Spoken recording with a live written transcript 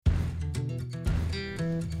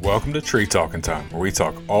Welcome to Tree Talking Time, where we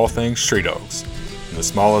talk all things tree dogs, from the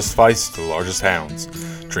smallest feists to the largest hounds,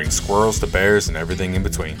 treating squirrels to bears and everything in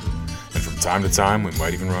between. And from time to time, we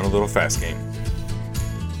might even run a little fast game.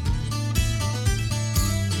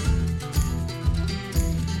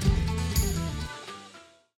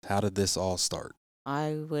 How did this all start?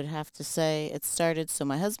 I would have to say it started. So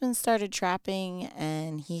my husband started trapping,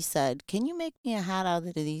 and he said, "Can you make me a hat out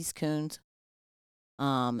of these coons?"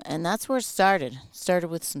 And that's where it started. Started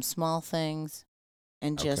with some small things,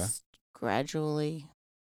 and Okay. just gradually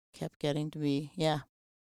kept getting to be So-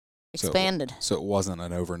 expanded. So it wasn't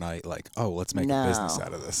an overnight let's make a business No.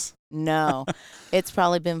 out of this. No, it's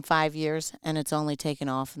probably been 5 years, and it's only taken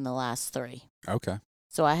off in the last 3. Okay.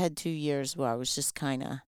 So I had 2 years where I was just kind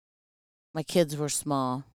of. My kids were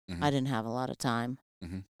small. Mhm. I didn't have a lot of time.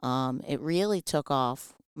 Mhm. It really took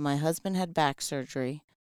off. My husband had back surgery,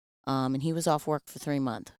 and he was off work for 3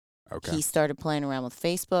 months. Okay. He started playing around with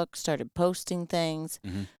Facebook, started posting things,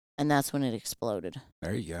 Mhm. and that's when it exploded.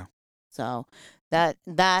 There you go. So that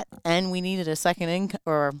and we needed a second income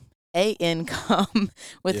or a income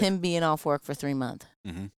with Yeah. him being off work for 3 months.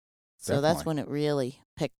 Mm-hmm. So that's Definitely. when it really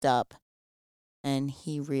picked up, and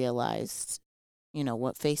he realized,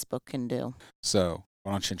 what Facebook can do. So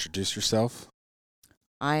why don't you introduce yourself?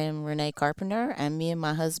 I am Renee Carpenter, and me and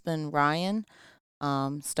my husband Ryan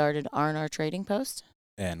started R&R Trading Post.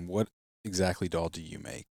 And what exactly doll do you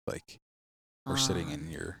make? We're sitting in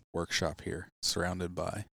Um, your workshop here, surrounded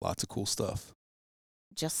by lots of cool stuff.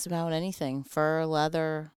 Just about anything: fur,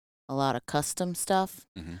 leather, a lot of custom stuff.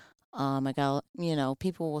 Mm-hmm. I got,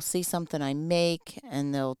 people will see something I make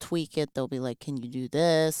and they'll tweak it. They'll be like, "Can you do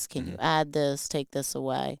this? Can you add this? Take this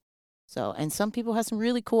away?" So, and some people have some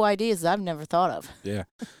really cool ideas that I've never thought of. Yeah.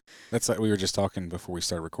 That's like we were just talking before we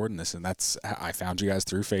started recording this, and that's I found you guys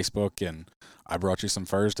through Facebook, and I brought you some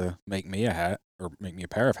furs to make me a hat or make me a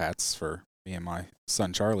pair of hats for me and my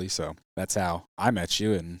son Charlie. So that's how I met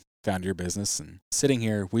you and found your business. And sitting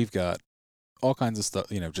here, we've got all kinds of stuff,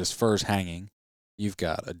 just furs hanging. You've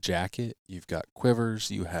got a jacket, you've got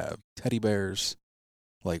quivers, you have teddy bears.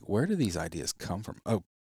 Like, where do these ideas come from? Oh,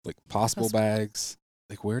 like possible bags.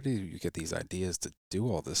 Like, where do you get these ideas to do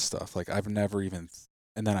all this stuff? Like, I've never even,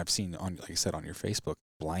 and then I've seen like I said, on your Facebook,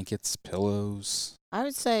 blankets, pillows. I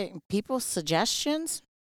would say people's suggestions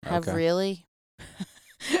have Okay. really,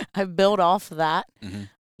 I've built off of that. Mm-hmm.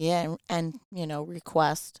 Yeah, and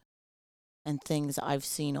request and things I've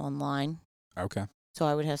seen online. Okay. So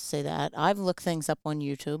I would have to say that I've looked things up on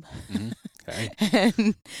YouTube, Mm-hmm.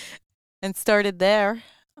 Okay. and started there,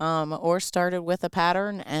 or started with a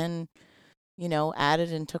pattern and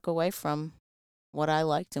added and took away from what I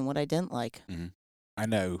liked and what I didn't like. Mm-hmm. I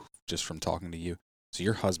know just from talking to you. So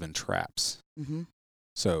your husband traps. Mm-hmm.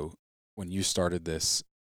 So when you started this,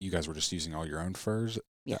 you guys were just using all your own furs?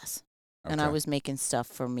 Yes, Okay. and I was making stuff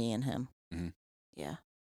for me and him. Mm-hmm. Yeah,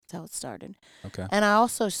 that's how it started. Okay. And I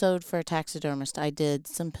also sewed for a taxidermist. I did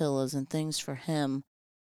some pillows and things for him.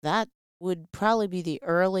 That would probably be the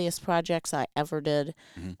earliest projects I ever did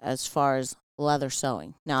as far as leather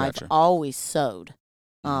sewing. Now, Gotcha. I've always sewed.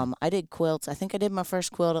 Mhm. I did quilts. I think I did my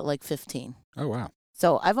first quilt at like 15. Oh, wow.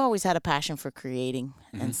 So I've always had a passion for creating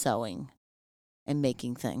Mhm. and sewing and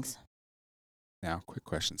making things. Now, quick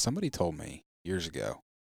question. Somebody told me years ago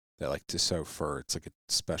that to sew fur, it's like a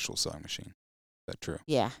special sewing machine. Is that true?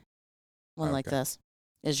 Yeah. One like Okay. this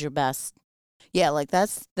is your best. Yeah, like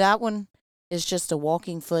that one is just a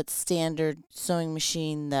walking foot standard sewing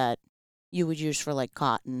machine that you would use for like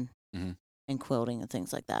cotton Mhm. and quilting and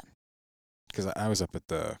things like that. Because I was up at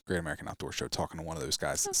the Great American Outdoor Show talking to one of those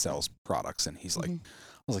guys that sells products, and he's like, Mhm.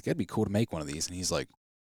 I was like, it'd be cool to make one of these. And he's like,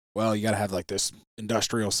 well, you got to have like this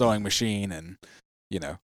industrial sewing machine, and,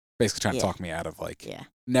 basically trying to Yeah. talk me out of Yeah.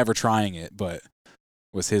 never trying it, but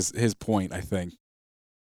was his point, I think.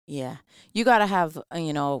 Yeah. You got to have,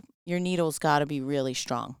 your needles got to be really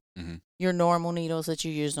strong. Mm-hmm. Your normal needles that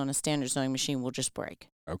you use on a standard sewing machine will just break.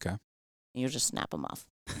 Okay. You'll just snap them off.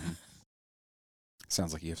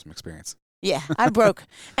 Sounds like you have some experience. Yeah, I broke.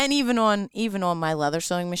 And even on my leather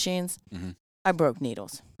sewing machines, Mhm. I broke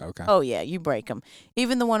needles. Okay. Oh, yeah, you break them.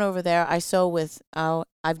 Even the one over there, I sew with,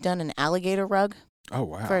 I've done an alligator rug Oh,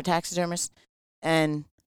 wow. for a taxidermist, and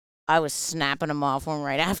I was snapping them off one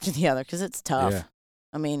right after the other because it's tough. Yeah.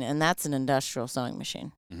 I mean, and that's an industrial sewing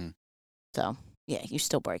machine. Mhm. So, yeah, you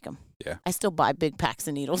still break them. Yeah. I still buy big packs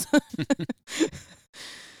of needles.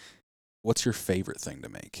 What's your favorite thing to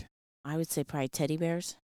make? I would say probably teddy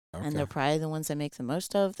bears, Okay. and they're probably the ones I make the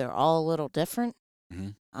most of. They're all a little different.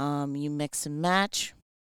 Mhm. You mix and match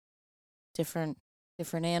different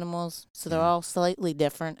animals, so they're Mhm. all slightly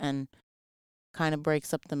different and kind of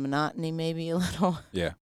breaks up the monotony maybe a little.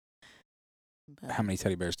 Yeah. But How many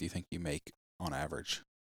teddy bears do you think you make on average?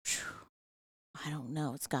 I don't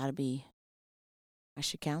know. It's got to be. I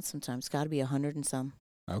should count sometimes. It's got to be 100 and some.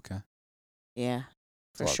 Okay. Yeah,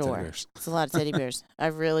 It's a for lot of teddy sure. bears. It's a lot of teddy bears.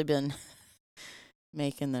 I've really been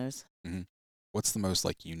making those. What's the most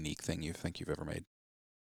like unique thing you think you've ever made?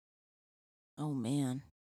 Oh man,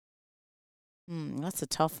 that's a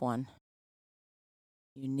tough one.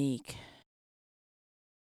 Unique.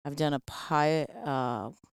 I've done a pie.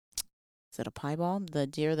 Is it a pie ball? The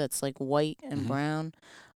deer that's like white and Mhm. brown.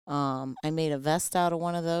 I made a vest out of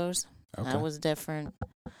one of those. Okay. That was different.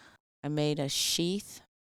 I made a sheath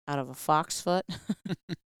out of a fox foot.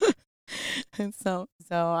 And so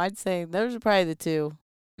I'd say those are probably the two.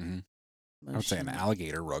 hmm I would most say an unique.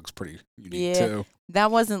 alligator rug's pretty unique Yeah. too.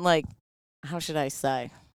 That wasn't like, how should I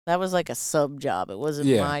say? That was like a sub job. It wasn't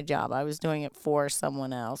Yeah. my job. I was doing it for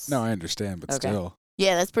someone else. No, I understand, but Okay. still.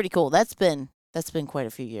 Yeah, that's pretty cool. That's been quite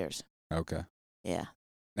a few years. Okay. Yeah.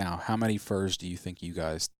 Now, how many furs do you think you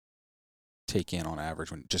guys take in on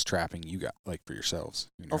average when just trapping you got like for yourselves?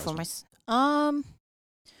 you and your Oh, for husband?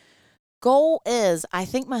 goal is, I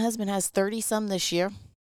think my husband has 30 some this year.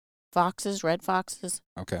 Foxes, red foxes.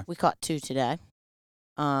 Okay. We caught 2 today.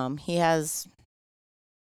 He has,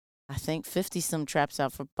 I think, 50 some traps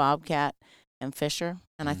out for bobcat and fisher,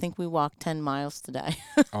 and I Mhm. think we walked 10 miles today.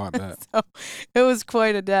 Oh, I bet. So it was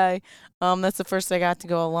quite a day. That's the first I got to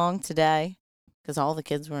go along today because all the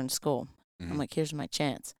kids were in school. Mhm. I'm like, here's my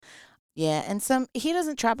chance. Yeah, and he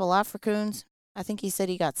doesn't trap a lot for coons. I think he said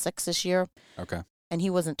he got 6 this year, Okay. and he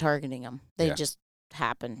wasn't targeting them. They Yeah. just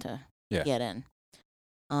happened to Yeah. get in.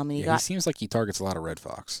 And he Yeah, he got seems like he targets a lot of red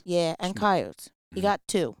fox. and coyotes. He Mhm. got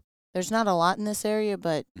 2. There's not a lot in this area,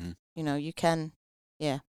 but Mhm. you can, Do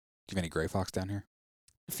you have any gray fox down here?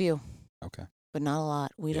 a few, Okay. but not a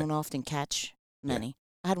lot. We Yeah. don't often catch Yeah. many.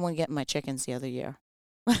 I had one get in my chickens the other year.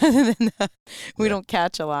 Other than that, we Yeah. don't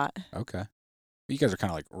catch a lot. Okay. You guys are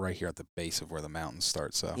kind of like right here at the base of where the mountains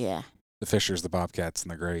start. So Yeah, the fishers, the bobcats,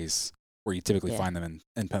 and the grays, where you typically Yeah. find them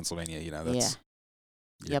in Pennsylvania, that's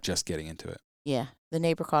you're Yep. just getting into it. yeah. The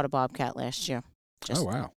neighbor caught a bobcat last year. Just, Oh,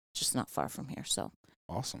 wow. just not far from here, so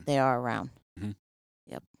Awesome. they are around.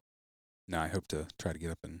 No, I hope to try to get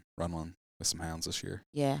up and run one with some hounds this year.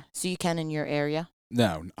 Yeah, so you can in your area.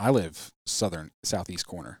 No, I live southeast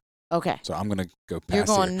corner. Okay, So I'm going to go past you're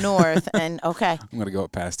going here. north, and okay, I'm going to go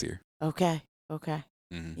up past here. okay.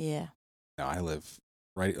 hmm Yeah. No, I live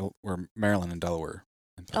right where Maryland and Delaware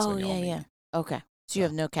and Pennsylvania all meet. yeah. Okay, so So, you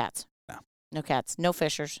have no cats. no. No cats. No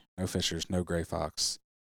fishers. No fishers, no gray fox,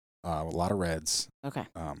 a lot of reds. Okay.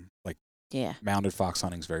 Like Yeah. mounted fox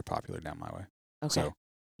hunting is very popular down my way. Okay. So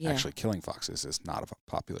yeah. actually killing foxes is not a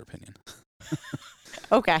popular opinion.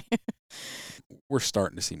 Okay. We're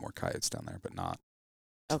starting to see more coyotes down there, but not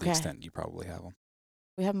to the Okay. extent you probably have them.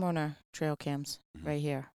 We have them on our trail cams Mhm. right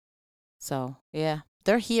here. So yeah,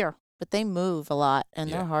 they're here, but they move a lot, and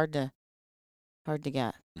Yeah. they're hard to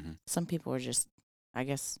get. Mhm. Some people are just, I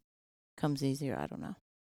guess, comes easier. I don't know.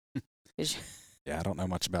 'Cause Yeah, I don't know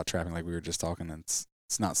much about trapping like we were just talking. It's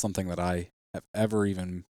not something that I have ever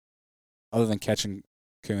even, other than catching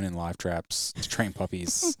coon in live traps to train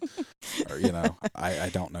puppies, or I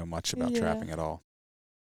don't know much about Yeah. trapping at all.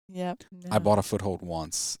 Yep. I bought a foothold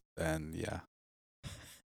once, and yeah,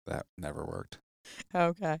 that never worked.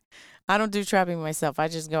 Okay. I don't do trapping myself. I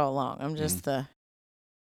just go along. I'm Mm-hmm. just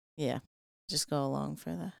just go along for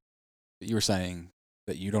the. But you were saying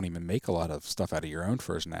that you don't even make a lot of stuff out of your own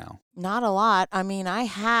furs now. Not a lot. I mean, I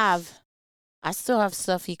still have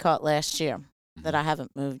stuff he caught last year that Mhm. I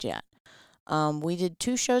haven't moved yet. We did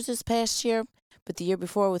 2 shows this past year, but the year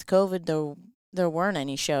before with COVID, there weren't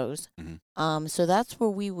any shows. Mhm. So that's where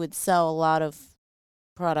we would sell a lot of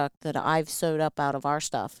product that I've sewed up out of our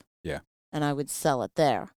stuff. Yeah. And I would sell it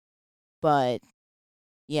there. But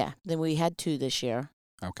yeah, then we had 2 this year.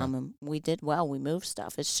 Okay. And we did well. We moved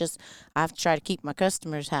stuff. It's just I have to try to keep my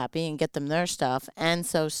customers happy and get them their stuff and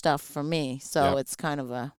sew stuff for me. So Yep. it's kind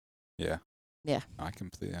of Yeah. Yeah. I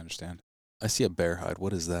completely understand. I see a bear hide.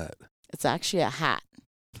 What is that? it's actually a hat.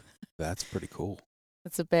 That's pretty cool.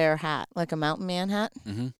 It's a bear hat, like a mountain man hat.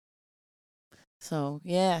 Mm-hmm. So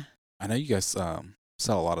yeah. I know you guys sell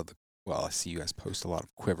a lot of I see you guys post a lot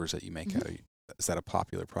of quivers that you make Mhm. out of. Is that a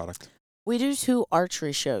popular product? We do 2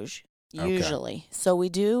 archery shows Okay. usually. So we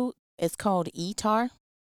do. It's called ETAR.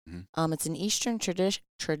 Mhm. It's an Eastern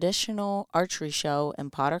traditional archery show in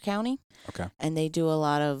Potter County. Okay. And they do a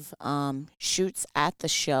lot of shoots at the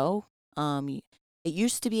show. It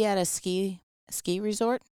used to be at a ski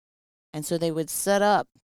resort, and so they would set up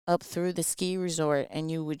through the ski resort,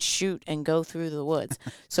 and you would shoot and go through the woods.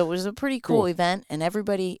 So it was a pretty cool Cool. event, and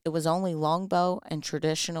it was only longbow and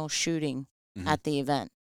traditional shooting at the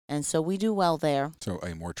event. And so we do well there. So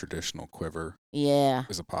a more traditional quiver Yeah,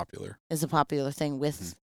 is a popular. is a popular thing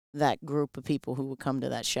with that group of people who would come to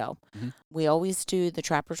that show. Mhm. We always do the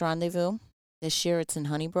Trappers Rendezvous. This year it's in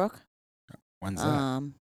Honeybrook. When's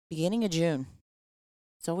that? Beginning of June.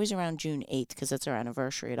 It's always around June 8th because it's our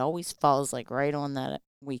anniversary. It always falls like right on that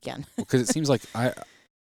weekend. Because it seems like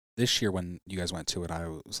this year when you guys went to it, I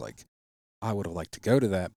was like, I would have liked to go to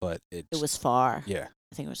that, but It was far. yeah.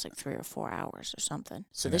 I think it was like 3 or 4 hours or something.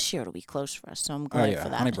 So Yeah. this year it'll be close for us. So I'm Oh glad yeah, for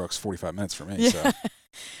that. Honeybrook's 45 minutes for me. Yeah. So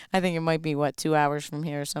I think it might be 2 hours from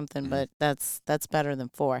here or something, Mhm. but that's better than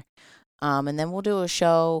 4. And then we'll do a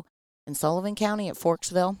show in Sullivan County at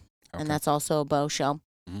Forksville, okay. and that's also a bow show.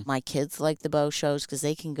 Mhm. My kids like the bow shows because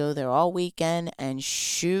they can go there all weekend and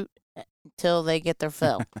shoot until they get their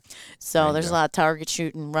fill. There So you there's go. a lot of target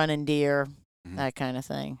shooting, running deer, Mhm. that kind of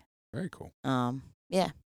thing. Very cool.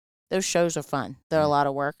 Yeah, those shows are fun. They're a Mhm. lot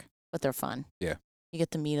of work, but they're fun. Yeah. You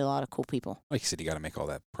get to meet a lot of cool people. Like you said, you got to make all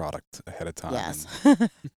that product ahead of time. Yes. and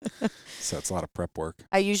so it's a lot of prep work.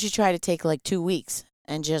 I usually try to take like 2 weeks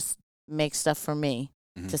and just make stuff for me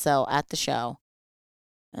Mhm. to sell at the show.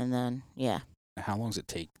 And then, yeah. How long does it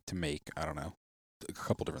take to make, I don't know, a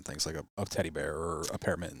couple different things, like a teddy bear or a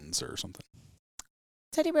pair of mittens or something?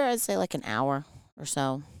 Teddy bear, I'd say like an hour or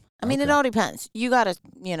so. I mean, it Okay. all depends. You got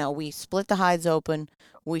to, we split the hides open,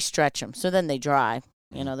 we stretch them. So then they dry.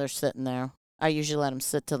 Mhm. They're sitting there. I usually let them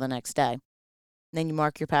sit till the next day. Then you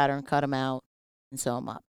mark your pattern, cut them out, and sew them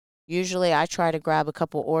up. Usually I try to grab a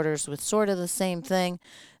couple orders with sort of the same thing,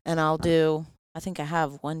 and I'll do, I think I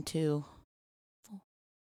have 1, 2, 4,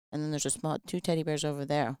 and then there's a small 2 teddy bears over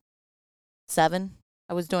there. 7.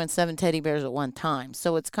 I was doing 7 teddy bears at one time.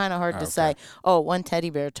 So it's kind of hard to say, oh, 1 teddy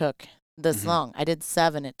bear took this Mhm. long. I did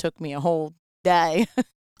 7. It took me a whole day.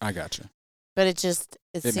 I gotcha. But it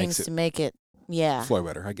makes seems it to make it, yeah. Flow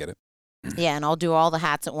better. I get it. Yeah, and I'll do all the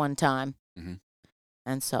hats at one time. Mhm.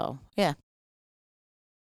 And so, yeah,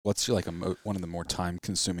 What's your, like one of the more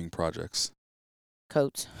time-consuming projects?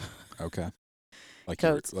 coats. Okay.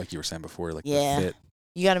 Coats. Like you were saying before, like Yeah. the fit.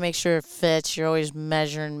 You got to make sure it fits. You're always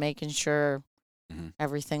measuring, making sure Mhm.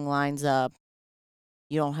 everything lines up.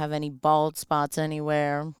 You don't have any bald spots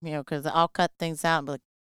anywhere, because I'll cut things out and be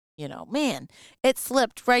like, man, it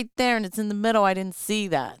slipped right there and it's in the middle. I didn't see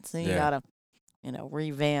that. So you Yeah. got to,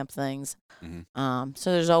 revamp things. Mhm.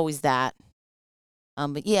 So there's always that.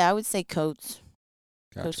 But yeah, I would say coats.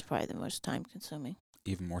 Gotcha. Coats are probably the most time consuming.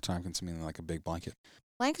 Even more time-consuming than like a big blanket.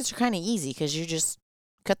 Blankets are kind of easy because you just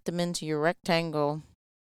cut them into your rectangle.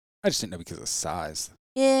 I just didn't know because of size.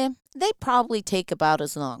 Yeah, they probably take about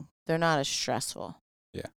as long. They're not as stressful.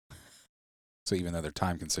 So even though they're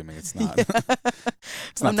time-consuming, it's not. Yeah.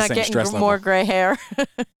 It's not I'm the not same getting stress more level. gray hair.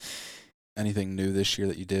 Anything new this year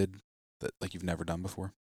that you did that like you've never done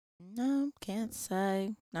before? No, can't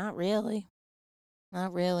say. Not really.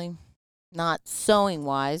 Not really. Not sewing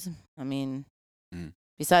wise. I mean, Mm.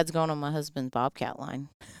 besides going on my husband's Bobcat line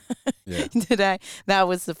Yeah. today, that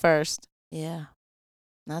was the first. Yeah.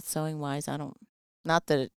 Not sewing wise. Not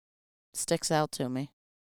that it sticks out to me.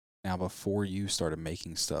 Now, before you started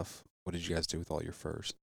making stuff, what did you guys do with all your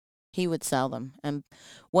furs? He would sell them. And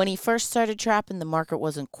when he first started trapping, the market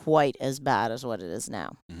wasn't quite as bad as what it is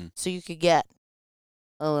now. Mhm. So you could get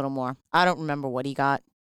a little more. I don't remember what he got.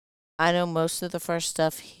 I know most of the first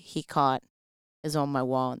stuff he caught is on my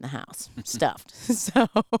wall in the house, stuffed. So,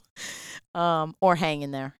 or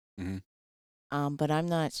hanging there. Mhm. But I'm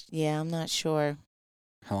not sure.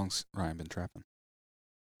 How long's Ryan been trapping?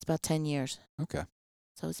 It's about 10 years. Okay.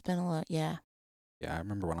 So it's been a lot. Yeah. Yeah, I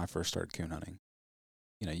remember when I first started coon hunting.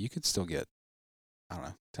 You could still get, I don't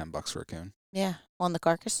know, $10 for a coon. Yeah. On the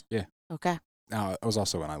carcass? Yeah. Okay. Now, it was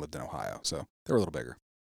also when I lived in Ohio, so they were a little bigger.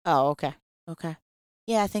 Oh, okay. Okay.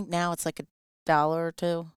 Yeah, I think now it's like $1 or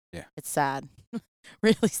 $2. Yeah. It's sad.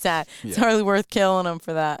 Really sad. It's Yeah. hardly worth killing them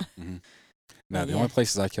for that. Mm-hmm. No, the Yeah. only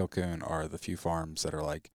places I kill coon are the few farms that are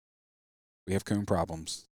like, we have coon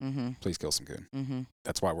problems. Mm-hmm. Please kill some coon. Mm-hmm.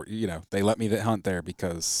 That's why they let me hunt there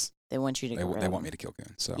because They want you to they get rid want of 'em. me to kill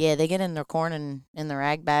coon. So Yeah, they get in their corn and in their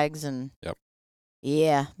ag bags and. Yep.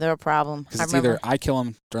 Yeah, they're a problem. because I it's remember either I kill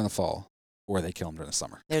them during the fall or they kill them during the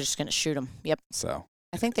summer. they're just gonna shoot them. Yep. So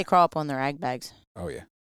I think they crawl up on their ag bags. oh yeah.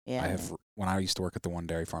 Yeah. I have when I used to work at the one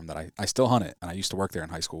dairy farm that I still hunt it, and I used to work there in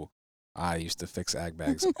high school. I used to fix ag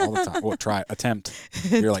bags all the time. Well, attempt.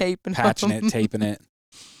 You're like Taping patching 'em. it, taping it.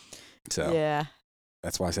 So Yeah.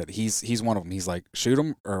 that's why I said he's one of them. He's like, shoot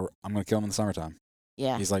them or I'm gonna kill them in the summertime.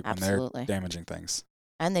 Yeah. He's like absolutely. when they're damaging things.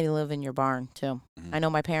 And they live in your barn too. Mhm. I know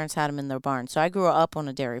my parents had them in their barn. So I grew up on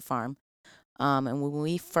a dairy farm. And when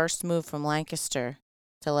we first moved from Lancaster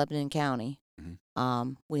to Lebanon County,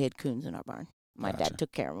 We had coons in our barn. My Gotcha. dad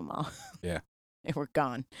took care of them all. Yeah. They were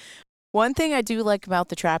gone. One thing I do like about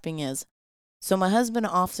the trapping is, so my husband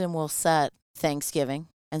often will set Thanksgiving,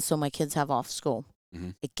 and so my kids have off school.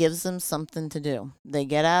 Mhm. It gives them something to do. They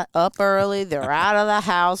get up early. They're out of the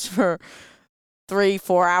house for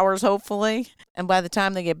 3-4 hours, hopefully. And by the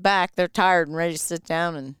time they get back, they're tired and ready to sit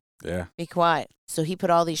down and Yeah. be quiet. So he put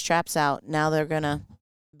all these traps out. Now they're going to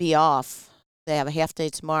be off. They have a half day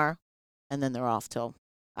tomorrow, and then they're off till,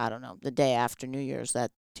 I don't know, the day after New Year's,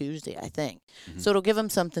 that Tuesday, I think. Mhm. So it'll give them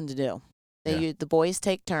something to do. The boys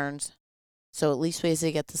take turns, so at least ways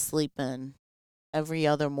they get to sleep in every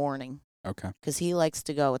other morning. Okay. Because he likes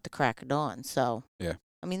to go at the crack of dawn. So, Yeah.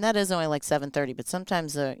 I mean, that is only like 7:30, but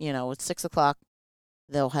sometimes, it's 6 o'clock,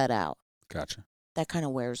 they'll head out. Gotcha. That kind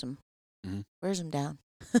of wears them. Mhm. Wears them down.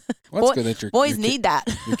 Well, that's good that your Boys your need that.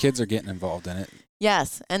 your kids are getting involved in it.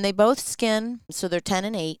 Yes, and they both skin, so they're 10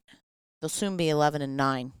 and 8. They'll soon be 11 and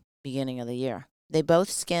 9 beginning of the year. They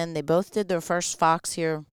both skin. They both did their first fox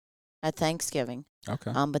here at Thanksgiving.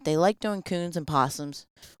 Okay. But they like doing coons and possums.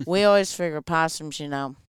 We always figure possums,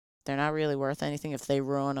 they're not really worth anything if they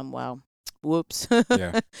ruin them. Well, whoops.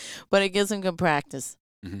 Yeah. But it gives them good practice.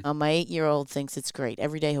 Mhm. My 8-year-old thinks it's great.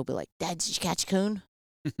 Every day he'll be like, Dad, did you catch a coon?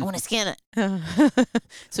 I want to skin it.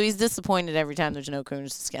 So he's disappointed every time there's no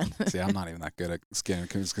coons to skin. See, I'm not even that good at skinning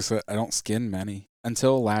coons because I don't skin many.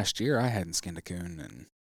 Until last year, I hadn't skinned a coon in,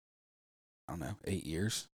 I don't know, 8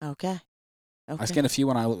 years. Okay. I skinned a few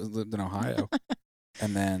when I lived in Ohio.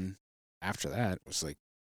 And then after that, it was like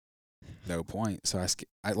no point. So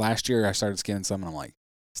last year, I started skinning some, and I'm like,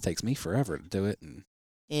 this takes me forever to do it. And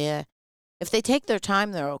Yeah. If they take their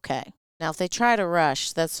time, they're okay. Now, if they try to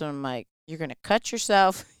rush, that's when I'm like, you're going to cut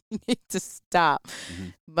yourself. You need to stop.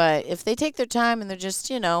 Mhm. But if they take their time and they're just,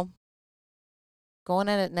 going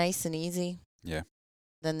at it nice and easy, Yeah.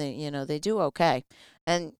 then they do okay.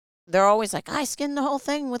 And they're always like, I skinned the whole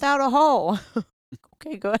thing without a hole.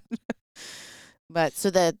 Okay, good. But so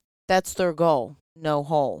that's their goal, no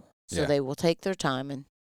hole. So Yeah. they will take their time, and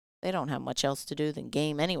they don't have much else to do than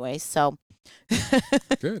game anyway. So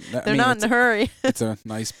Good. they're not in a hurry. It's a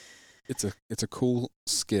nice, it's a cool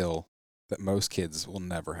skill that most kids will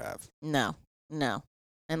never have. No.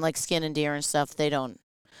 And like skinning deer and stuff, they don't.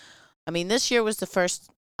 I mean, this year was the first.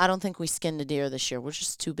 I don't think we skinned a deer this year. We're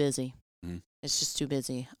just too busy. Mhm. It's just too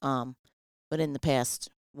busy. But in the past,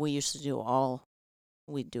 we used to do all.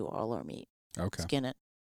 We'd do all our meat, Okay. skin it,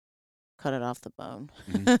 cut it off the bone,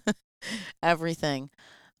 Mhm. everything.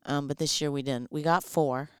 But this year we didn't. We got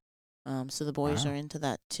 4. So the boys Wow. are into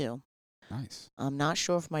that too. Nice. I'm not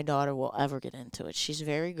sure if my daughter will ever get into it. She's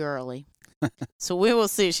very girly. So we will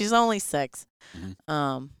see. She's only 6.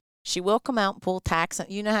 Mhm. She will come out and pull tacks.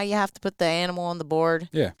 You know how you have to put the animal on the board?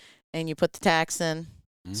 Yeah. And you put the tacks in?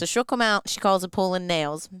 Mhm. So she'll come out. She calls it pulling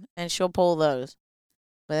nails, and she'll pull those.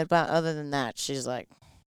 But other than that, she's like...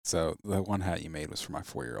 So the one hat you made was for my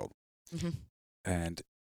 4-year-old. Mhm. And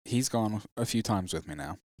he's gone a few times with me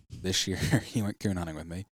now. This year, he went coon hunting with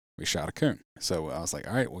me. We shot a coon. So I was like,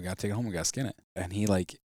 all right, we got to take it home. We got to skin it. And he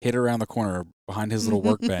hid around the corner behind his little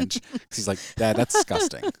workbench. 'Cause he's like, Dad, that's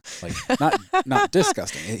disgusting. Like, not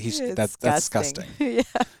disgusting. That's disgusting.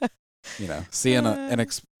 Yeah. Seeing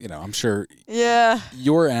I'm sure Yeah.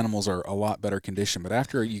 your animals are a lot better condition, but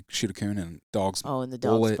after you shoot a coon and dogs Oh, and the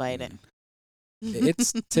pull dogs it, bite it. and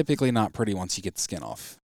it's typically not pretty once you get the skin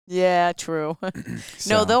off. Yeah, true. So,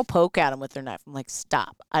 No, they'll poke at them with their knife. I'm like,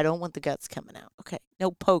 stop. I don't want the guts coming out. Okay.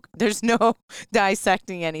 No poke. There's no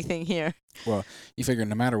dissecting anything here. you figure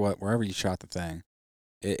no matter what, wherever you shot the thing,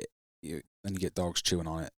 then you get dogs chewing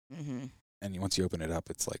on it, Mm-hmm. and once you open it up,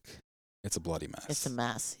 it's a bloody mess. It's a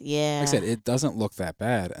mess. Yeah. Like I said, it doesn't look that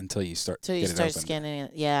bad until you start Till you get it start open. skinning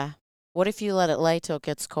it. Yeah. What if you let it lay till it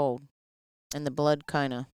gets cold and the blood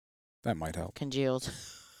kind of That might help. congeals?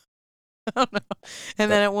 I don't know.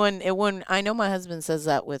 And then it wouldn't. I know my husband says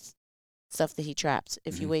that with stuff that he traps.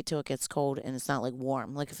 If you Mhm. wait till it gets cold and it's not like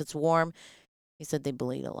warm. Like if it's warm, he said they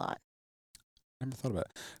bleed a lot. Never thought about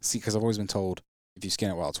it. See, because I've always been told if you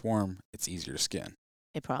skin it while it's warm, it's easier to skin.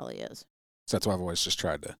 It probably is. So that's why I've always just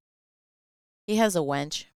tried to. He has a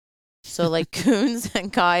wench. So like coons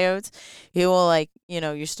and coyotes, he will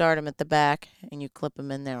you start him at the back and you clip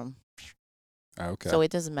him in there. Okay. So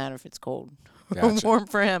it doesn't matter if it's cold or Gotcha. warm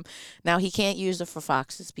for him. Now he can't use it for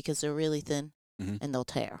foxes because they're really thin Mhm. and they'll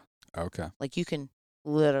tear. Okay. Like you can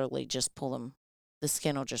literally just pull them. The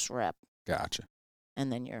skin will just rip Gotcha.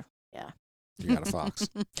 and then you got a fox.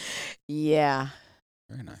 Yeah.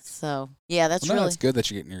 Very nice. So yeah, that's Well, no, really. it's good that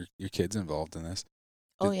you're getting your kids involved in this.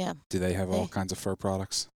 Oh yeah. Do they have all They- kinds of fur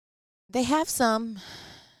products? They have some.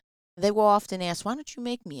 They will often ask, "Why don't you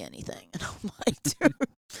make me anything?" And I'm like, "Dude,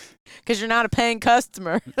 because you're not a paying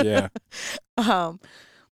customer." Yeah.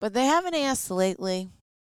 But they haven't asked lately.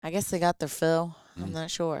 I guess they got their fill. I'm Mm. not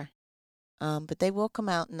sure. But they will come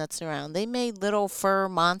out and nuts around. They made little fur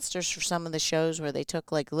monsters for some of the shows where they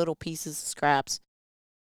took like little pieces of scraps.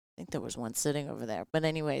 I think there was one sitting over there. But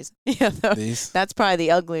anyways, yeah, These? that's probably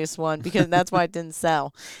the ugliest one because that's why it didn't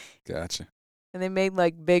sell. Gotcha. And they made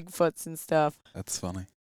like Bigfoots and stuff. That's funny.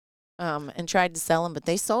 And tried to sell them, but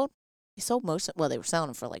they sold most of, well, they were selling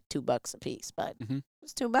them for like $2 a piece, but Mhm. it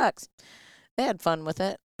was $2. They had fun with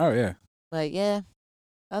it. Oh, yeah. But yeah,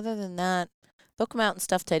 other than that, they'll come out and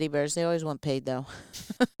stuff teddy bears. They always want paid though.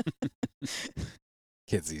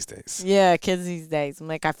 Kids these days. Yeah, kids these days. I'm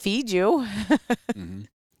like, I feed you. Hmm.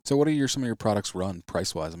 So what are some of your products run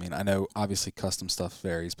price-wise? I mean, I know obviously custom stuff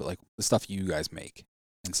varies, but like the stuff you guys make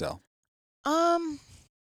and sell.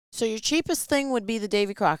 So your cheapest thing would be the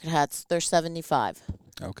Davy Crockett hats. They're $75.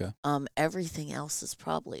 Okay. Everything else is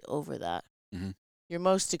probably over that. Mhm. Your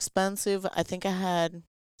most expensive, I think I had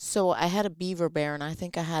a beaver bear, and I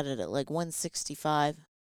think I had it at like $165.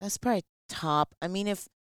 That's probably top. I mean, if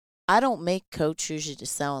I don't make coats usually to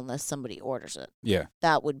sell unless somebody orders it, Yeah.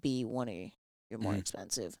 that would be one of your more Mhm.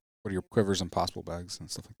 expensive. What are your quivers and possible bags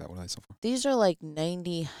and stuff like that? What are they sell for? These are like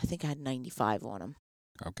 90. I think I had 95 on them.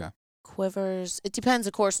 Okay. Quivers. It depends,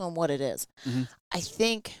 of course, on what it is. Mhm. I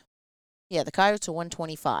think, yeah, the coyotes are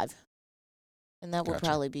 125, and that would Gotcha.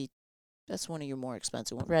 probably be. That's one of your more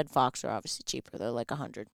expensive ones. Red fox are obviously cheaper. They're like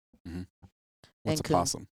 100. What's And a coon.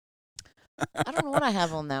 possum? I don't know what I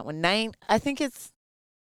have on that one. I think it's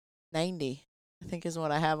 90. I think is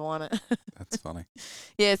what I have on it. That's funny.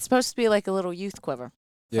 Yeah, it's supposed to be like a little youth quiver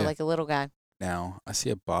for Yeah. like a little guy. Now I see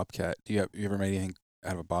a bobcat. You ever made anything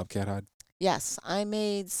out of a bobcat hide? Yes, I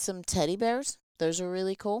made some teddy bears. Those are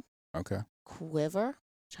really cool. Okay. Quiver.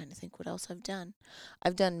 Trying to think what else I've done.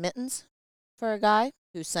 I've done mittens for a guy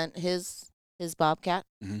who sent his bobcat.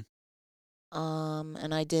 Mhm.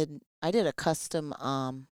 And I did a custom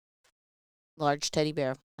large teddy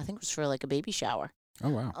bear. I think it was for like a baby shower. Oh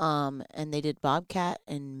wow. And they did bobcat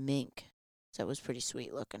and mink. So it was pretty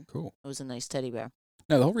sweet looking. Cool. It was a nice teddy bear.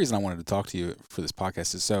 No, the whole reason I wanted to talk to you for this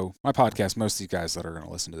podcast is so my podcast, most of these guys that are going to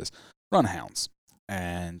listen to this run hounds,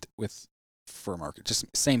 and with fur market, just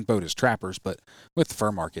same boat as trappers, but with the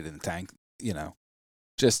fur market in the tank,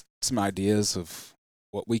 just some ideas of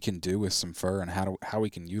what we can do with some fur and how we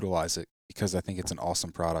can utilize it, because I think it's an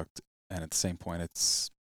awesome product, and at the same point, it's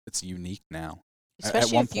unique now.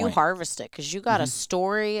 Especially one if you point- harvest it, because you got a Mhm.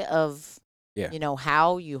 story of, Yeah.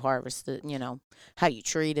 how you harvest it, how you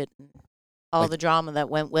treat it, and all Like- the drama that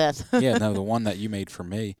went with. Yeah, no, the one that you made for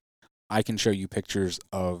me, I can show you pictures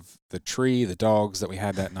of the tree, the dogs that we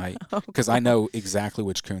had that night, because I know exactly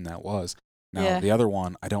which coon that was. Now, Yeah. the other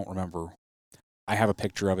one, I don't remember. I have a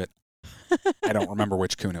picture of it. I don't remember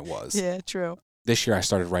which coon it was. Yeah, true. This year, I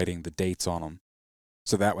started writing the dates on them,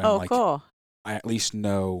 so that way, Cool. I at least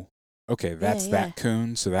know, okay, that's yeah. that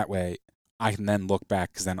coon, so that way I can then look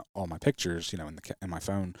back, because then all my pictures, in my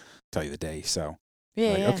phone tell you the day. So,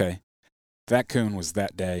 Yeah, okay, that coon was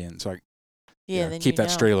that day, and so I then keep you that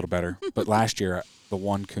know. straight a little better. But last year, the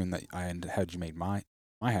one coon that I had you made my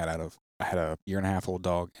hat out of, I had a 1.5-year-old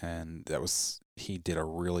dog, and he did a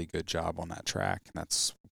really good job on that track, and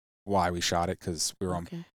that's why we shot it, because we were on,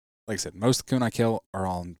 Okay. like I said, most of the coon I kill are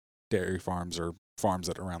on dairy farms or farms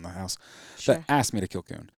that are around the house Sure. that asked me to kill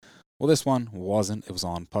coon. Well, this one wasn't. It was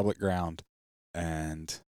on public ground,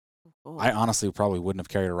 and Cool. I honestly probably wouldn't have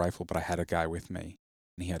carried a rifle, but I had a guy with me,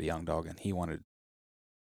 and he had a young dog, and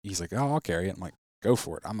he's like, oh, I'll carry it. I'm like, go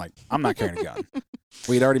for it. I'm like, I'm not carrying a gun.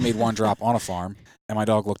 We'd already made one drop on a farm, and my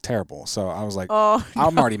dog looked terrible. So I was like,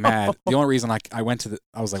 I'm already mad. The only reason I went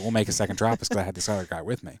I was like, we'll make a second drop is because I had this other guy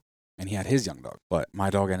with me, and he had his young dog. But my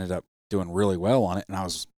dog ended up doing really well on it, and I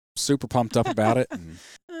was super pumped up about it. And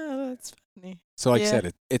Oh, that's funny. so, like I Yeah.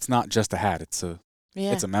 said, it's not just a hat. It's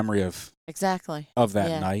a memory of Exactly. that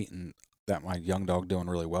Yeah. night, and that my young dog doing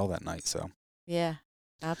really well that night. So. Yeah,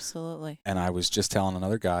 absolutely. And I was just telling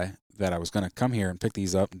another guy that I was going to come here and pick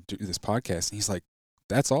these up and do this podcast. And he's like,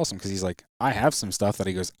 that's awesome. Because he's like, I have some stuff that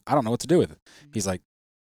he goes, I don't know what to do with it. He's like,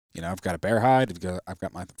 I've got a bear hide. I've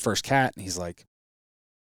got my first cat. And he's like,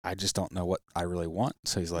 I just don't know what I really want.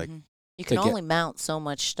 So he's like, Mhm. You can to get- only mount so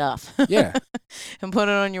much stuff. Yeah. And put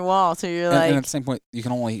it on your wall. So you're and like, at the same point, you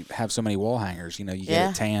can only have so many wall hangers. You get Yeah.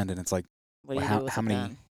 it tanned, and it's like, what do you how- do with how it many-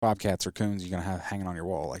 then? bobcats or coons you're going to have hanging on your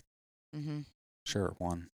wall. Like, Mm-hmm. sure,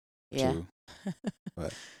 one, Yeah. two.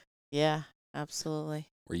 But- Yeah, absolutely.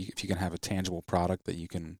 Or if you can have a tangible product that you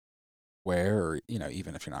can wear, or,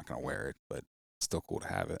 even if you're not going to wear it, but it's still cool to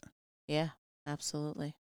have it. Yeah,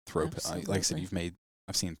 absolutely. throw. Like I said, Absolutely.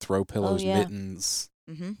 I've seen throw pillows, yeah. mittens.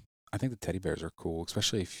 Mhm. I think the teddy bears are cool,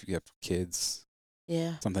 especially if you have kids.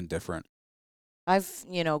 Yeah. Something different.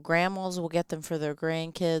 Grandmas will get them for their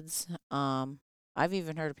grandkids. I've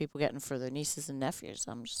even heard of people getting for their nieces and nephews.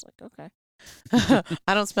 I'm just like, okay.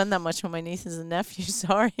 I don't spend that much on my nieces and nephews,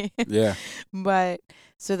 sorry. Yeah. But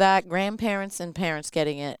so that grandparents and parents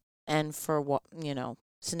getting it, and for what,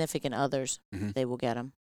 significant others, Mhm. they will get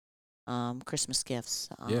them. Christmas gifts,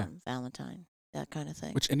 Yeah. Valentine, that kind of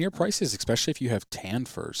thing. Which, and your prices, especially if you have tanned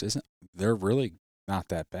furs, they're really not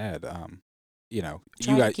that bad.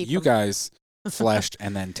 Try to keep you 'em- guys fleshed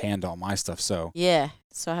and then tanned all my stuff, so Yeah,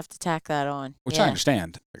 so I have to tack that on. which yeah. I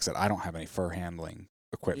understand. Like I said, I don't have any fur handling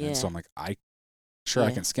equipment, so Yeah. I'm like, I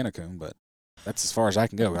Yeah. can skin a coon, but that's as far as I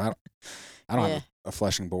can go. I don't Yeah. have a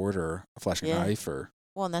fleshing board or a fleshing Yeah. knife or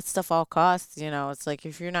Well, and that stuff all costs, It's like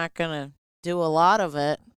if you're not gonna do a lot of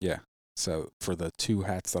it, so for the 2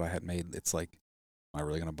 hats that I had made, it's like, am I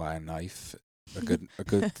really gonna buy a knife? A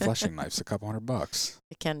good fleshing knife's a couple $100.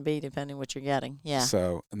 it can be depending what you're getting. Yeah.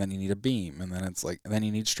 So, and then you need a beam, and then it's like, and then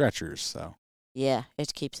you need stretchers. So, Yeah,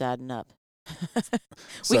 it keeps adding up.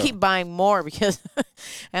 So- We keep buying more because,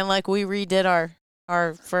 and like we redid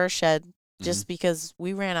our fur shed just because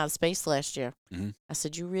we ran out of space last year. Mhm. I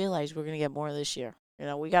said, you realize we're gonna get more this year.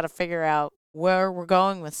 We got to figure out where we're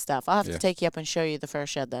going with stuff. I'll have Yeah. to take you up and show you the fur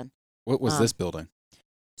shed then. what was this building?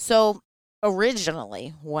 So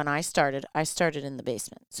originally, when I started in the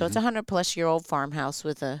basement. So it's Mhm. a 100-plus-year-old farmhouse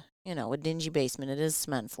with a dingy basement. It is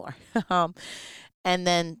cement floor. And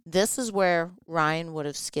then this is where Ryan would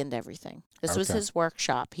have skinned everything. This was Okay. his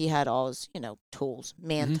workshop. He had all his, tools,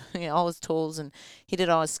 all his tools, and he did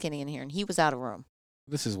all his skinning in here. And he was out of room.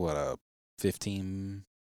 This is what, a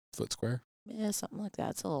 15-foot square? Yeah, something like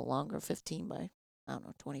that. It's a little longer, 15 by, I don't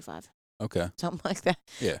know, 25. Okay. Something like that.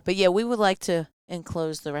 Yeah. But yeah, we would like to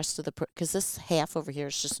enclose the rest of the, because this half over here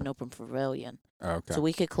is just an open pavilion. Oh, okay. So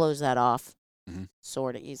we could close that off Mhm.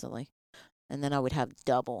 sort of easily. And then I would have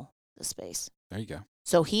double the space. There you go.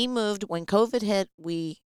 So he moved. When COVID hit,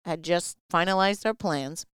 we had just finalized our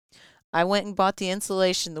plans. I went and bought the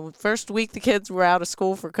insulation the first week the kids were out of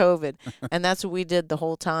school for COVID. And that's what we did the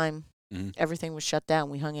whole time. Mhm. Everything was shut down.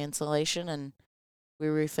 We hung insulation and we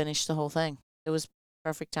refinished the whole thing. It was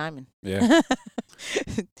perfect timing. Yeah.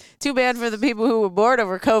 Too bad for the people who were bored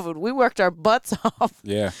over COVID. We worked our butts off.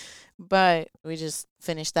 Yeah. But we just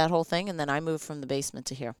finished that whole thing, and then I moved from the basement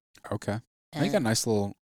to here. Okay. And you got a nice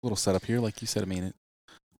little setup here, like you said. I mean,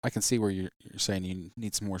 I can see where you're saying you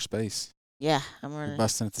need some more space. Yeah, I'm You're running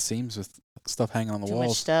busting at the seams with stuff hanging on the too much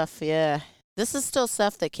walls. stuff. Yeah, this is still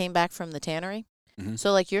stuff that came back from the tannery. Mhm.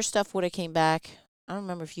 So like your stuff would have came back. I don't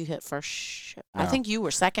remember if you hit first ship. I No. think you were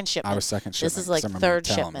second shipment. I was second shipment. This is 'cause like I remember third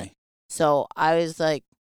telling shipment. me. So I was like,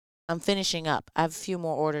 I'm finishing up. I have a few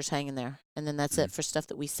more orders hanging there, and then that's Mhm. it for stuff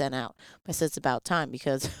that we sent out. But I said it's about time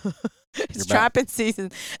because it's You're back. trapping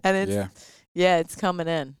season, and Yeah. it's coming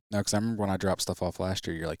in. No, because I remember when I dropped stuff off last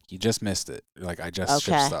year, you're like, you just missed it. You're like, I just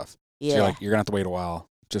shipped Okay. stuff. So Yeah. you're like, you're going to have to wait a while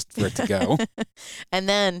just for it to go. And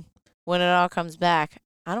then when it all comes back,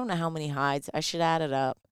 I don't know how many hides. I should add it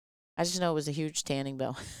up. I just know it was a huge tanning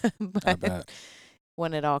bill. But I bet.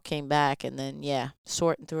 when it all came back, and then,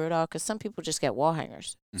 sorting through it all, because some people just get wall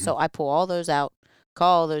hangers. Mm-hmm. So I pull all those out,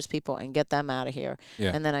 call all those people, and get them out of here.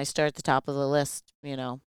 Yeah. And then I start at the top of the list,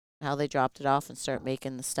 how they dropped it off, and start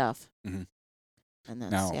making the stuff. Mhm. And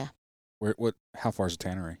that's, Now- How far is the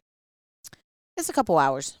tannery? It's a couple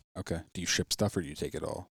hours. Okay. Do you ship stuff or do you take it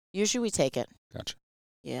all? Usually we take it. Gotcha.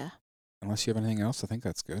 Yeah, Unless you have anything else, I think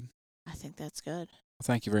that's good. I think that's good. Well,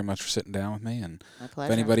 thank you very much for sitting down with me. And My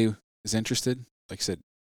pleasure. if anybody is interested, like I said,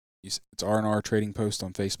 it's R&R Trading Post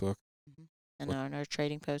on Facebook. And on our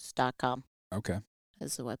tradingpost.com Okay.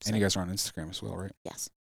 is the website. And you guys are on Instagram as well, right? Yes.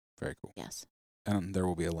 Very cool. Yes. And there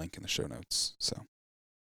will be a link in the show notes. So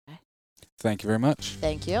Okay. Thank you very much.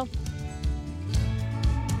 Thank you.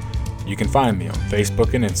 You can find me on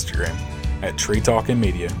Facebook and Instagram at Tree Talkin'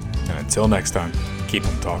 Media. And until next time, keep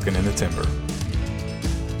 'em talking in the timber.